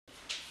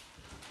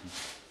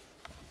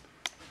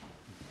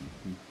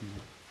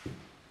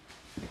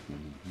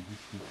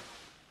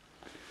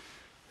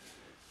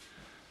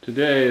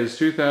Today is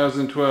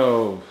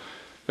 2012,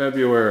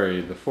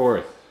 February the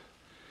 4th,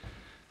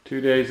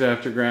 2 days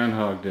after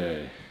Groundhog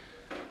Day.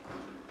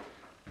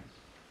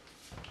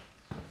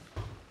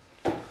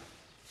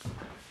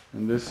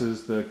 And this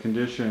is the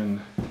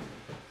condition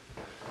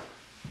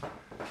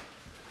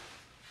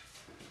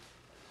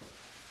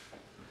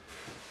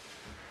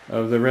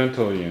of the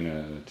rental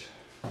unit.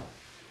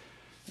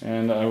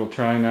 And I will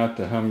try not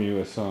to hum you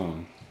a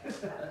song.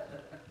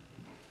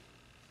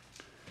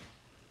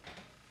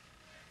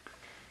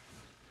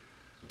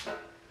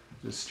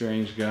 This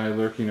strange guy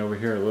lurking over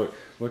here.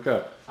 Look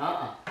up.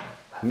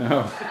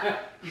 No.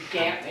 You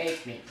can't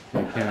make me.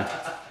 You can't.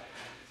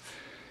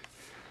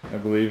 I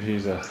believe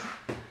he's a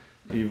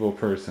evil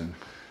person.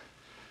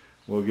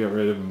 We'll get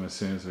rid of him as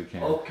soon as we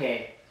can.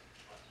 Okay.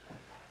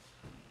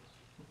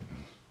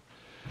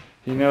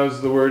 He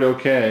knows the word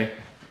okay.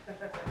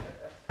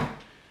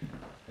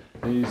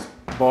 These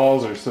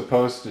balls are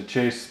supposed to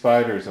chase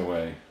spiders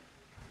away.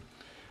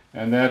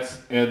 And that's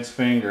Ed's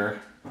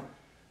finger.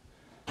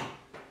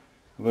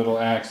 Little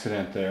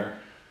accident there.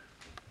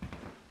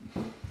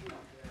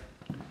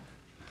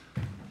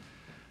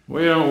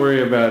 We don't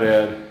worry about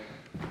Ed.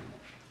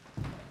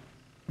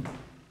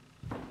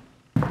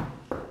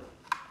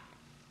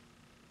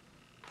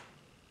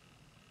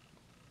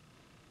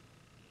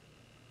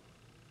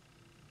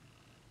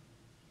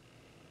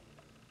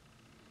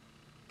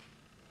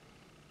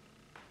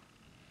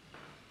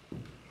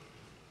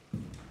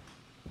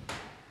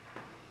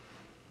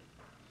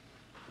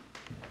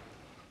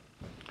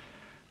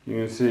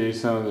 You can see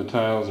some of the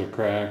tiles are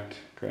cracked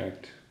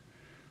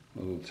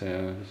little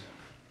tabs.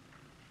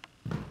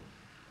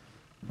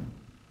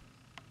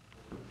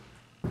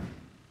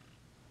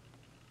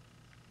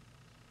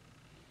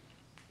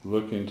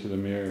 Look into the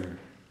mirror.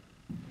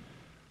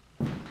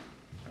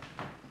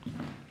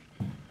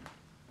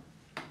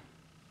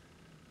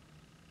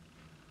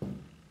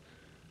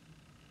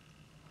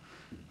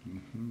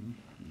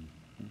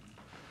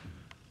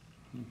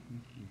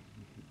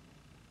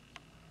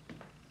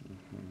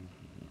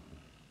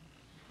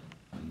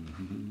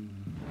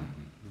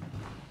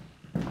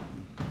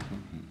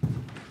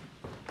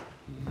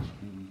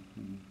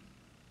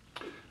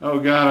 Oh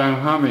God,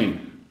 I'm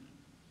humming.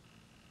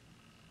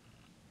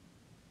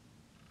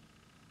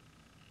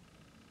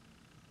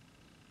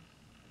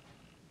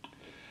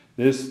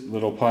 This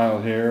little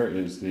pile here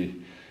is the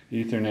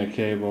Ethernet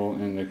cable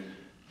and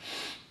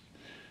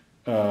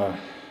the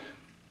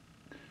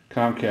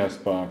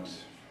Comcast box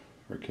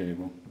for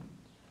cable.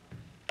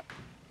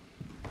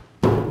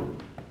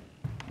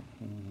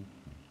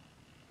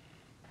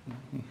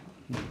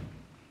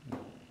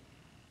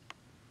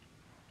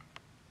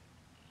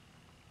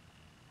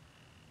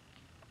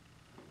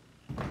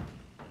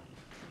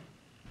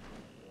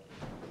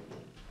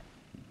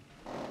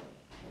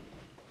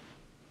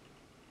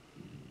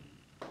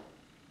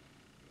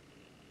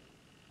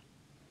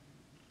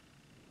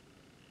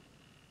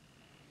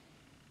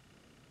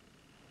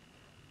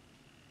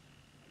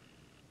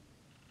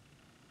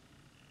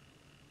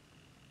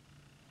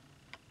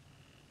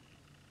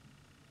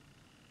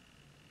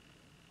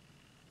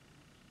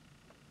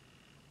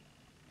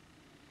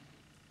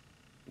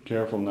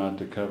 Careful not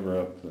to cover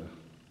up the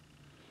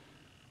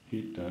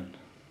heat duct.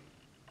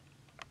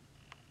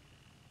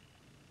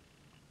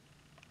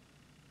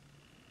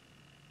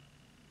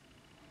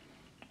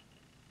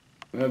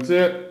 That's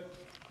it.